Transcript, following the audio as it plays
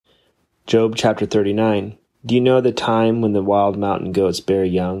Job chapter 39. Do you know the time when the wild mountain goats bear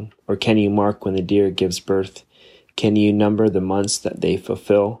young? Or can you mark when the deer gives birth? Can you number the months that they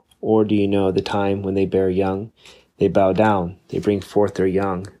fulfill? Or do you know the time when they bear young? They bow down, they bring forth their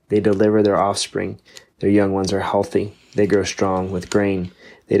young. They deliver their offspring. Their young ones are healthy. They grow strong with grain.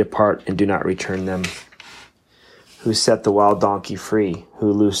 They depart and do not return them. Who set the wild donkey free?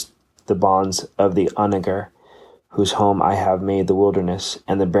 Who loosed the bonds of the onager? Whose home I have made the wilderness,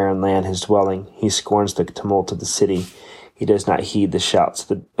 and the barren land his dwelling. He scorns the tumult of the city. He does not heed the shouts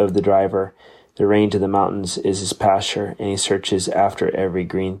of the driver. The range of the mountains is his pasture, and he searches after every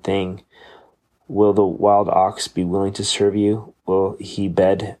green thing. Will the wild ox be willing to serve you? Will he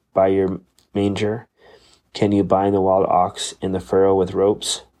bed by your manger? Can you bind the wild ox in the furrow with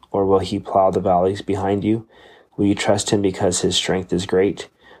ropes? Or will he plow the valleys behind you? Will you trust him because his strength is great?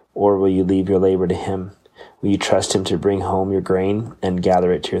 Or will you leave your labor to him? Will you trust him to bring home your grain and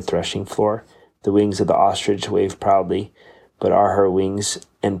gather it to your threshing floor? The wings of the ostrich wave proudly, but are her wings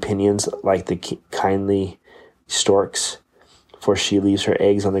and pinions like the kindly stork's? For she leaves her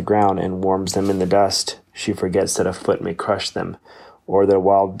eggs on the ground and warms them in the dust. She forgets that a foot may crush them, or that a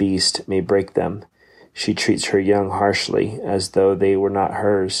wild beast may break them. She treats her young harshly, as though they were not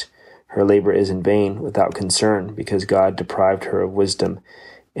hers. Her labor is in vain, without concern, because God deprived her of wisdom,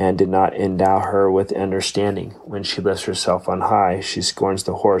 and did not endow her with understanding. When she lifts herself on high, she scorns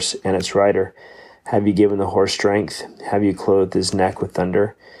the horse and its rider. Have you given the horse strength? Have you clothed his neck with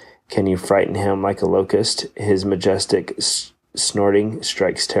thunder? Can you frighten him like a locust? His majestic snorting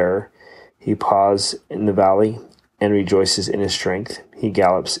strikes terror. He paws in the valley and rejoices in his strength. He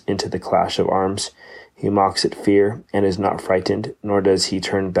gallops into the clash of arms. He mocks at fear and is not frightened, nor does he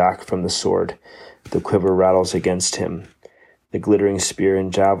turn back from the sword. The quiver rattles against him. The glittering spear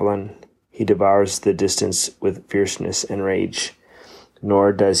and javelin. He devours the distance with fierceness and rage.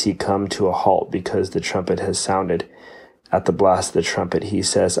 Nor does he come to a halt because the trumpet has sounded. At the blast of the trumpet he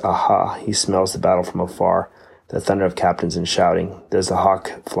says, "Aha!" He smells the battle from afar, the thunder of captains and shouting. Does the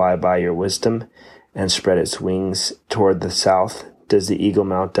hawk fly by your wisdom and spread its wings toward the south? Does the eagle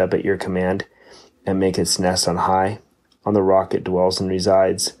mount up at your command and make its nest on high? On the rock it dwells and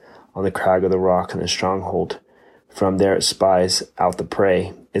resides, on the crag of the rock and the stronghold. From there it spies out the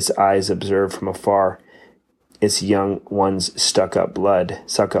prey. Its eyes observe from afar. Its young ones suck up blood,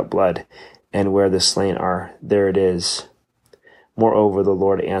 and where the slain are, there it is. Moreover, the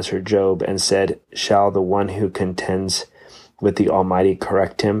Lord answered Job and said, Shall the one who contends with the Almighty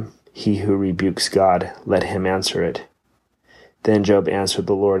correct him? He who rebukes God, let him answer it. Then Job answered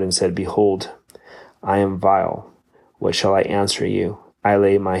the Lord and said, Behold, I am vile. What shall I answer you? I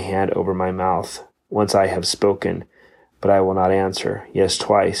lay my hand over my mouth. Once I have spoken, but I will not answer. Yes,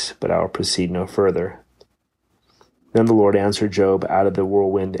 twice, but I will proceed no further. Then the Lord answered Job out of the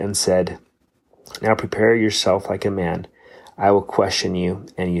whirlwind and said, Now prepare yourself like a man. I will question you,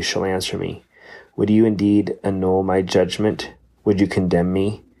 and you shall answer me. Would you indeed annul my judgment? Would you condemn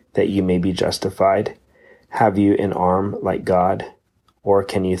me, that you may be justified? Have you an arm like God? Or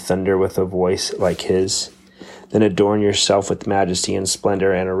can you thunder with a voice like his? Then adorn yourself with majesty and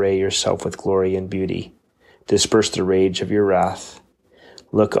splendor, and array yourself with glory and beauty. Disperse the rage of your wrath.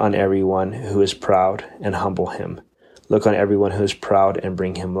 Look on everyone who is proud, and humble him. Look on everyone who is proud, and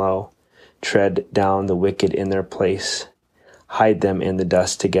bring him low. Tread down the wicked in their place. Hide them in the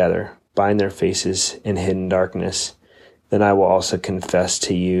dust together. Bind their faces in hidden darkness. Then I will also confess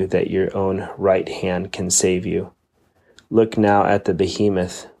to you that your own right hand can save you. Look now at the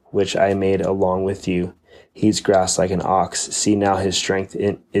behemoth, which I made along with you. He eats grass like an ox. See now his strength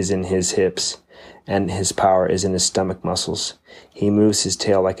is in his hips, and his power is in his stomach muscles. He moves his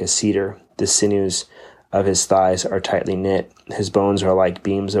tail like a cedar. The sinews of his thighs are tightly knit. His bones are like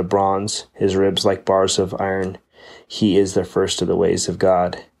beams of bronze, his ribs like bars of iron. He is the first of the ways of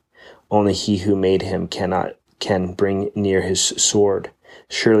God. Only he who made him can bring near his sword.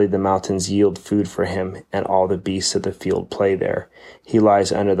 Surely the mountains yield food for him, and all the beasts of the field play there. He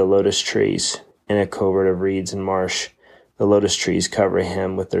lies under the lotus trees, in a covert of reeds and marsh. The lotus trees cover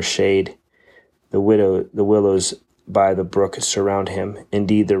him with their shade. The willows by the brook surround him.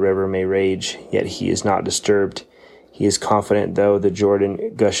 Indeed, the river may rage, yet he is not disturbed. He is confident though the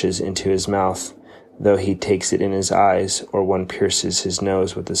Jordan gushes into his mouth, though he takes it in his eyes, or one pierces his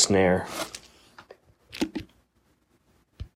nose with a snare.